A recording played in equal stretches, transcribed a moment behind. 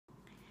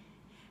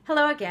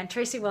Hello again,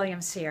 Tracy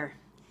Williams here.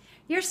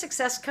 Your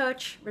success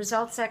coach,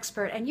 results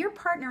expert, and your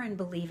partner in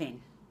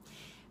believing.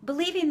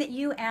 Believing that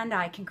you and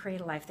I can create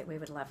a life that we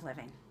would love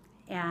living.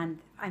 And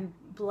I'm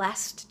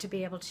blessed to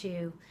be able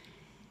to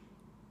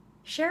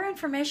share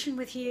information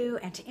with you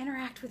and to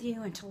interact with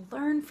you and to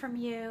learn from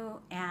you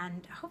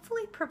and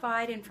hopefully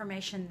provide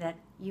information that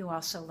you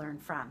also learn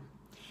from.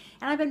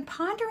 And I've been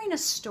pondering a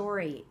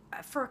story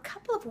for a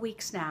couple of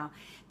weeks now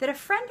that a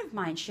friend of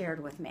mine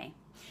shared with me.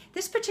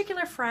 This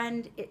particular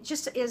friend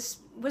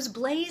was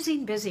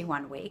blazing busy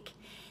one week,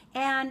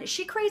 and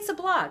she creates a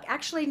blog,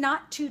 actually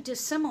not too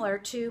dissimilar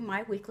to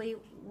my weekly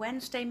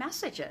Wednesday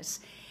messages.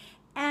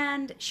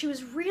 And she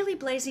was really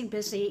blazing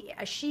busy.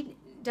 She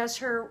does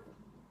her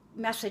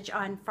message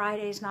on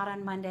Fridays, not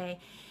on Monday,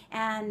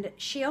 and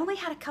she only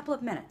had a couple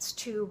of minutes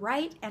to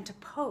write and to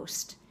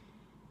post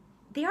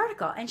the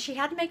article, and she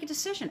had to make a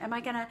decision. Am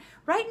I going to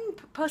write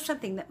and post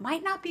something that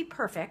might not be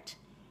perfect,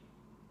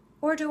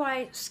 or do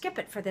I skip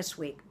it for this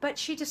week? But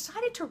she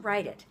decided to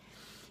write it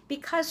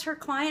because her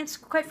clients,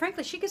 quite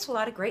frankly, she gets a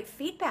lot of great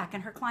feedback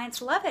and her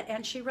clients love it,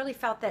 and she really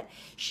felt that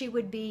she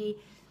would be,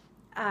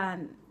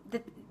 that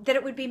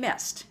it would be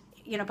missed,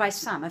 by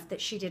some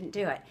if she didn't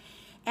do it.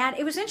 And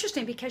it was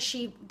interesting because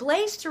she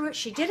blazed through it,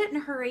 she did it in a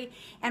hurry,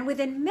 and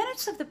within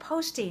minutes of the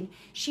posting,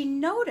 she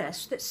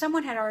noticed that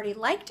someone had already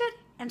liked it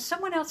and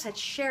someone else had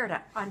shared it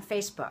on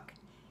Facebook.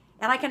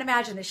 And I can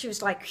imagine that she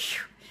was like,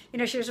 phew,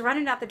 she was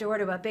running out the door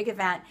to a big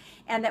event,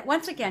 and that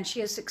once again,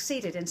 she has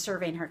succeeded in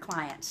serving her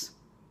clients.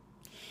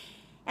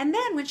 And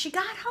then when she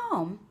got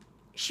home,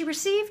 she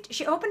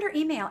opened her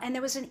email, and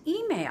there was an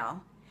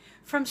email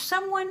from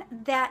someone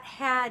that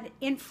had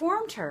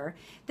informed her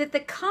that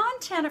the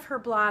content of her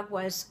blog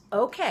was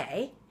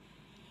okay,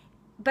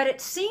 but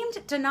it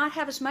seemed to not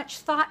have as much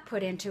thought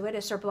put into it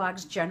as her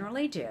blogs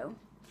generally do.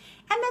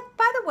 And that,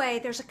 by the way,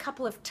 there's a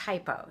couple of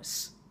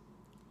typos.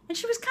 And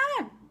she was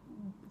kind of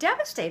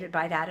devastated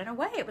by that in a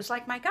way. It was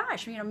like, my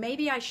gosh,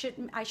 maybe I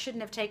shouldn't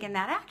have taken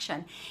that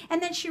action.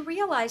 And then she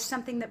realized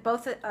something that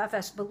both of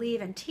us believe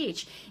and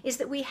teach is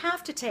that we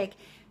have to take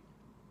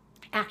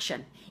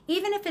action,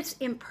 even if it's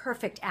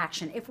imperfect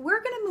action. If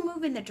we're going to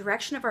move in the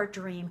direction of our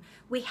dream,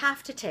 we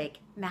have to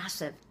take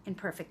massive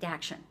imperfect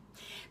action.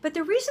 But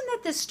the reason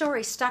that this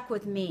story stuck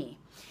with me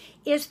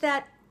is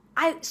that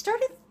I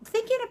started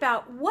thinking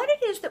about what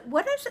is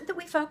it that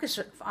we focus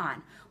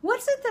on?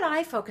 What's it that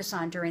I focus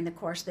on during the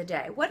course of the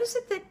day? What is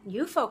it that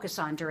you focus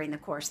on during the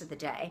course of the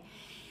day?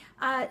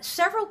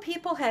 Several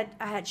people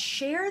had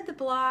shared the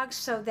blog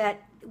so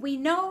that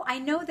I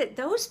know that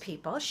those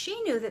people,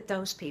 she knew that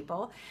those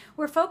people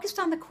were focused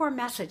on the core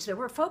message, that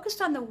were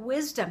focused on the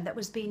wisdom that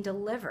was being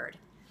delivered.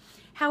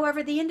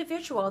 However, the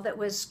individual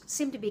that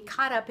seemed to be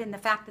caught up in the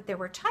fact that there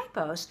were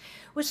typos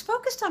was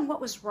focused on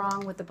what was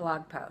wrong with the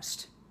blog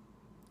post.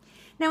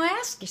 Now I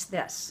ask you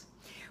this,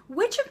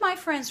 which of my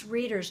friends'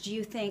 readers do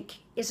you think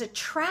is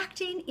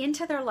attracting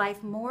into their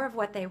life more of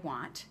what they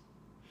want?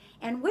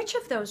 And which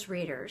of those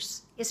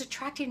readers is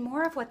attracting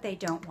more of what they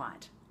don't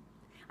want?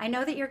 I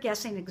know that you're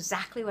guessing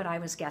exactly what I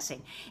was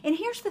guessing. And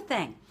here's the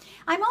thing.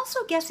 I'm also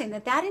guessing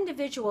that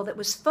individual that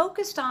was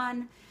focused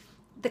on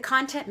the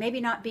content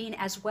maybe not being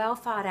as well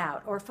thought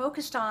out, or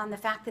focused on the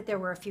fact that there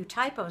were a few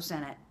typos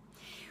in it,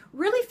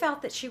 really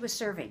felt that she was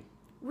serving,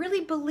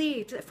 really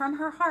believed that from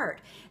her heart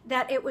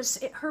that it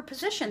was her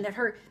position,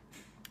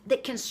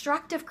 that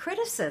constructive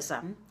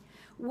criticism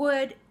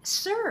would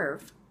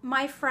serve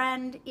my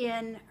friend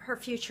in her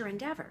future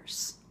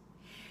endeavors.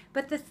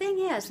 But the thing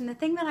is, and the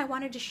thing that I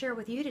wanted to share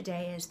with you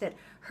today is that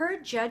her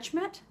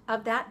judgment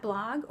of that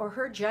blog, or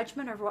her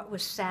judgment of what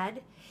was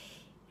said,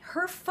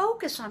 her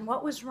focus on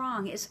what was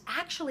wrong is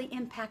actually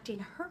impacting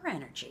her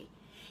energy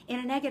in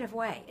a negative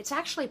way. It's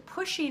actually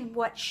pushing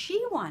what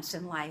she wants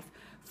in life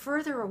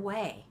further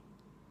away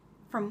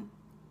from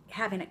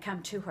having it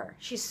come to her.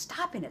 She's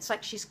stopping it. It's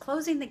like she's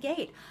closing the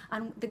gate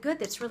on the good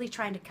that's really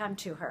trying to come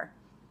to her.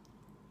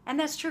 And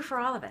that's true for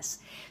all of us.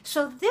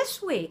 So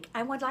this week,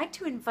 I would like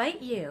to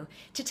invite you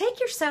to take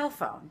your cell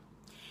phone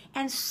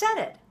and set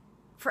it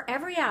for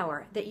every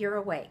hour that you're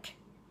awake.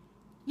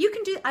 You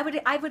can do,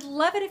 I would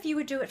love it if you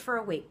would do it for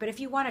a week, but if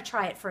you want to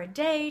try it for a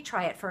day,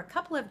 try it for a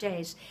couple of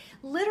days,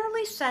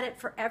 literally set it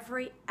for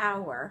every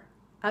hour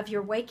of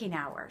your waking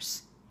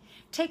hours.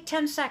 Take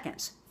 10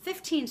 seconds,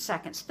 15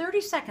 seconds,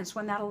 30 seconds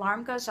when that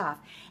alarm goes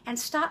off, and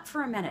stop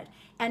for a minute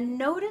and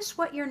notice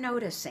what you're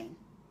noticing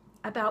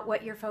about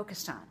what you're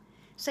focused on.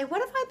 Say,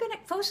 what have I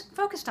been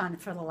focused on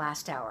for the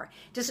last hour?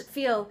 Does it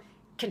feel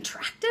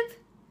contractive,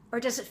 or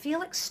does it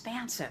feel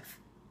expansive?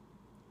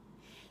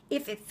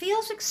 If it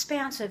feels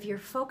expansive, you're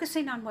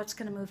focusing on what's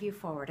going to move you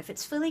forward. If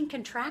it's feeling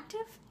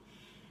contractive,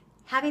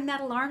 having that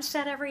alarm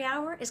set every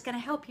hour is going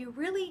to help you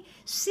really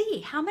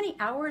see how many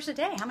hours a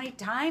day, how many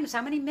times,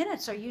 how many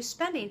minutes are you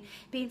spending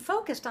being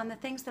focused on the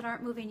things that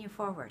aren't moving you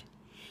forward.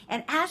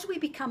 And as we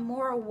become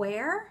more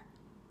aware,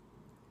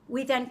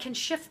 we then can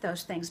shift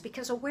those things,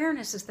 because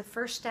awareness is the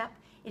first step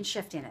in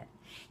shifting it.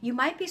 You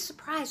might be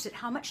surprised at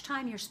how much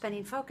time you're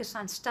spending focused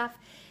on stuff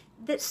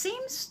that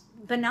seems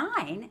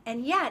benign,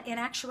 and yet in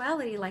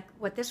actuality, like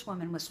what this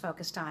woman was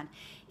focused on,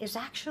 is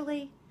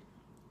actually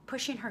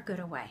pushing her good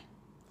away.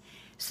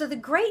 So the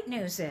great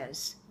news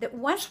is that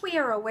once we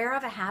are aware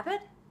of a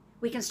habit,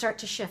 we can start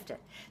to shift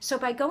it. So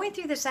by going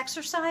through this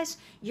exercise,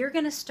 you're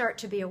going to start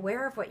to be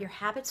aware of what your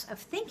habits of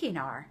thinking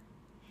are,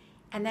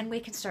 and then we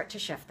can start to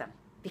shift them,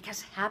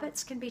 because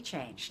habits can be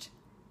changed.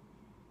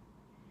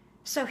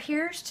 So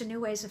here's to new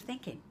ways of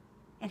thinking,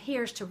 and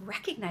here's to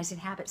recognizing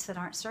habits that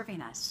aren't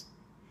serving us,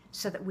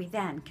 so that we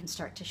then can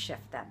start to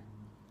shift them.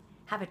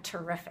 Have a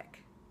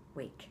terrific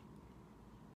week.